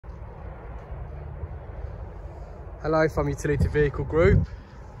Hello from Utility Vehicle Group.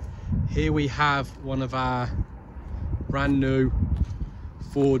 Here we have one of our brand new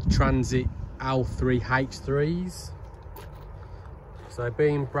Ford Transit L3 H3s. So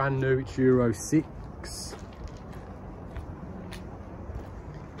being brand new, it's Euro 6.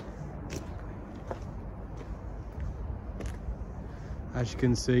 As you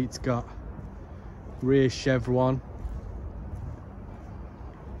can see, it's got rear Chevron,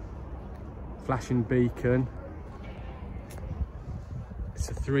 flashing beacon. It's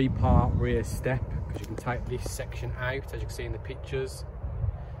a 3-part rear step because you can take this section out, as you can see in the pictures.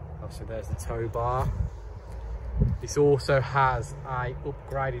 Also, there's the tow bar. This also has a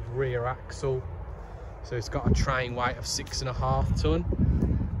upgraded rear axle, so it's got a train weight of 6.5 tonne.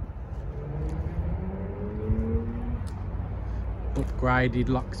 Upgraded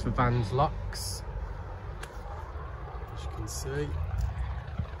locks for vans locks, as you can see.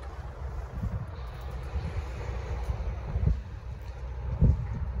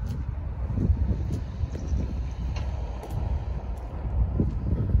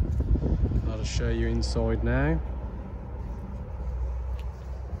 I'll show you inside now.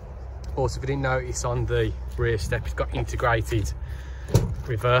 Also, if you didn't notice, on the rear step it's got integrated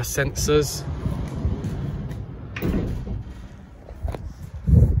reverse sensors.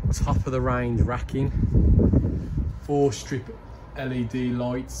 Top of the range racking, 4-strip LED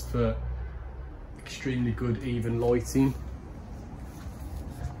lights for extremely good even lighting.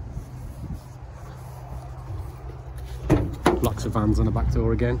 Locks of vans on the back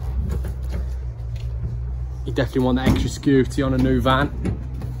door again. You definitely want that extra security on a new van.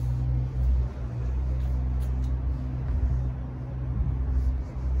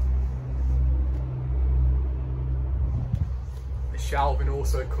 Shelving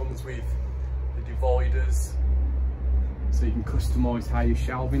also comes with the dividers, so you can customise how your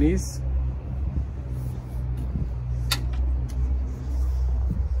shelving is.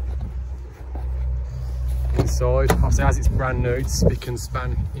 Inside, obviously as it's brand new, it's spick and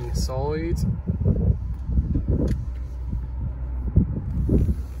span inside.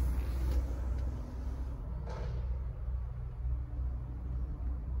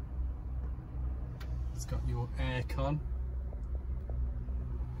 It's got your Aircon,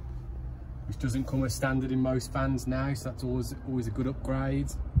 which doesn't come as standard in most vans now, so that's always a good upgrade.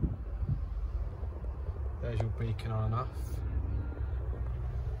 There's your beacon on and off.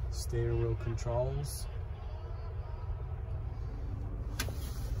 Steering wheel controls.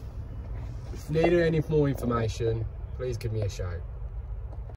 If you need any more information, please give me a shout.